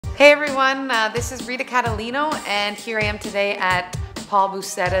Hey everyone, this is Rita Catolino, and here I am today at Paul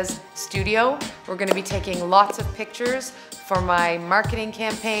Bucetta's studio. We're going to be taking lots of pictures for my marketing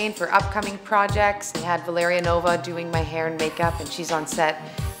campaign, for upcoming projects. We had Valeria Nova doing my hair and makeup, and she's on set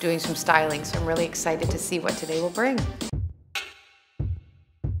doing some styling, so I'm really excited to see what today will bring.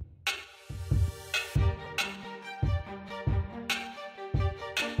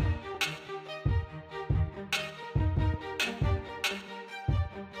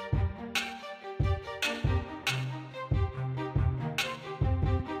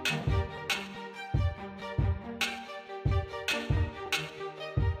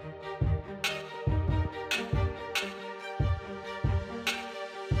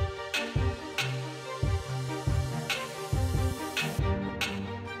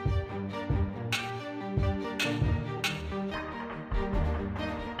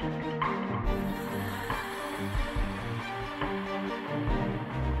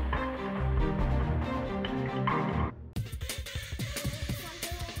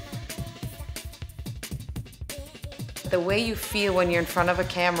 The way you feel when you're in front of a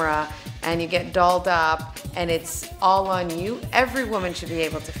camera and you get dolled up and it's all on you, every woman should be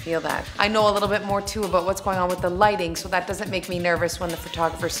able to feel that. I know a little bit more too about what's going on with the lighting, so that doesn't make me nervous when the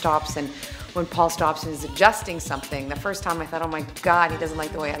photographer stops and when Paul stops and is adjusting something. The first time I thought, oh my God, he doesn't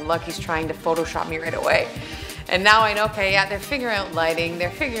like the way I look. He's trying to Photoshop me right away. And now I know, okay, yeah, they're figuring out lighting,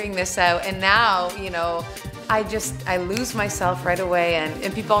 they're figuring this out, and now, you know, I lose myself right away,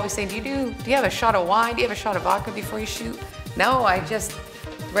 and people always say, do you have a shot of wine? Do you have a shot of vodka before you shoot? No,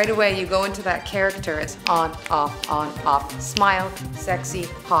 right away you go into that character. It's on, off, smile, sexy,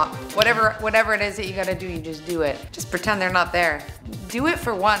 hot. Whatever it is that you gotta do, you just do it. Just pretend they're not there. Do it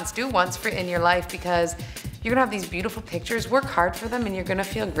for once, do once in your life, because you're gonna have these beautiful pictures, work hard for them, and you're gonna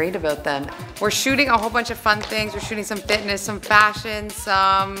feel great about them. We're shooting a whole bunch of fun things. We're shooting some fitness, some fashion,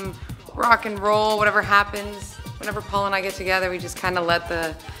 some rock and roll, whatever happens. Whenever Paul and I get together, we just kind of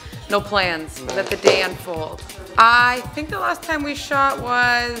let no plans, let the day unfold. I think the last time we shot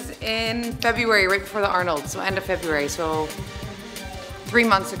was in February, right before the Arnold, so end of February, so 3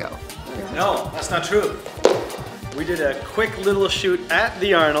 months ago. No, that's not true. We did a quick little shoot at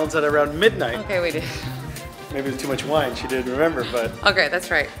the Arnold's at around midnight. Okay, we did. Maybe it was too much wine, she didn't remember, but... Okay, that's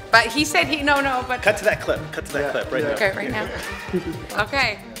right. But he said no, but... Cut to that clip right now. Okay, right now.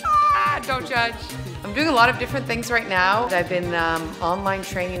 Okay. Don't judge. I'm doing a lot of different things right now. I've been online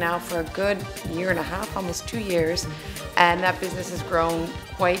training now for a good year and a half, almost 2 years, and that business has grown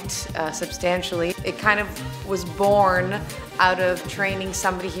quite substantially. It kind of was born out of training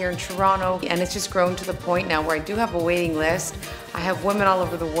somebody here in Toronto, and it's just grown to the point now where I do have a waiting list. I have women all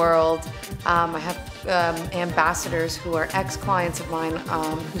over the world. I have ambassadors who are ex-clients of mine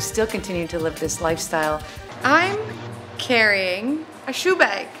who still continue to live this lifestyle. I'm carrying a shoe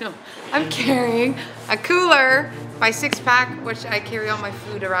bag. No, I'm carrying a cooler, my 6-pack, which I carry all my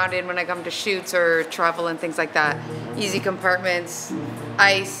food around in when I come to shoots or travel and things like that. Easy compartments,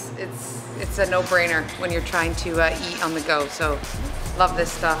 ice. It's a no-brainer when you're trying to eat on the go. So, love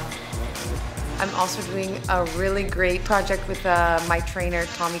this stuff. I'm also doing a really great project with my trainer,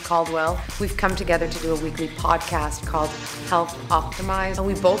 Tommy Caldwell. We've come together to do a weekly podcast called Health Optimized. And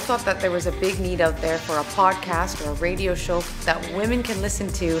we both thought that there was a big need out there for a podcast or a radio show that women can listen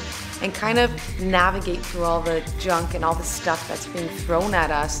to and kind of navigate through all the junk and all the stuff that's being thrown at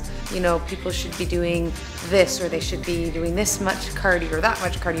us. You know, people should be doing this, or they should be doing this much cardio or that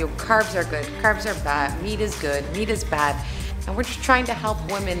much cardio. Carbs are good, carbs are bad, meat is good, meat is bad. And we're just trying to help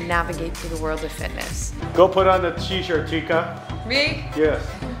women navigate through the world of fitness. Go put on the t-shirt, Chica. Me? Yes.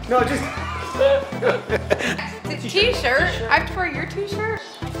 No, just... T-shirt? I have to wear your t-shirt?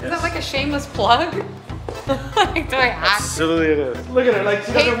 Yes. Is that like a shameless plug? Like, do I have to? Absolutely it is. Look at her, like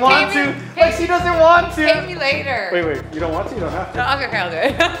she doesn't want to. Like she doesn't want to. Pay me later. Wait, you don't want to? You don't have to. No, okay, I'll do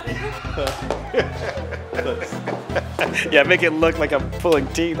it. Yeah, make it look like I'm pulling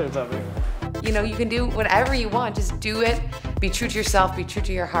teeth or something. You know, you can do whatever you want. Just do it. Be true to yourself, be true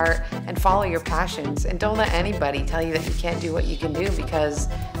to your heart, and follow your passions. And don't let anybody tell you that you can't do what you can do, because,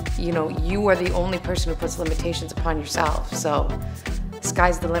 you know, you are the only person who puts limitations upon yourself. So,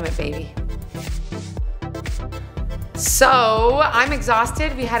 sky's the limit, baby. So, I'm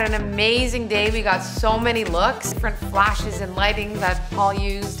exhausted. We had an amazing day. We got so many looks, different flashes and lighting that Paul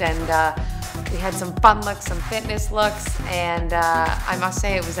used, and we had some fun looks, some fitness looks, and I must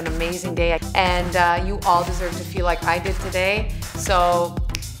say it was an amazing day. And you all deserve to feel like I did today. So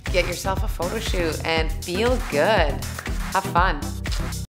get yourself a photo shoot and feel good. Have fun.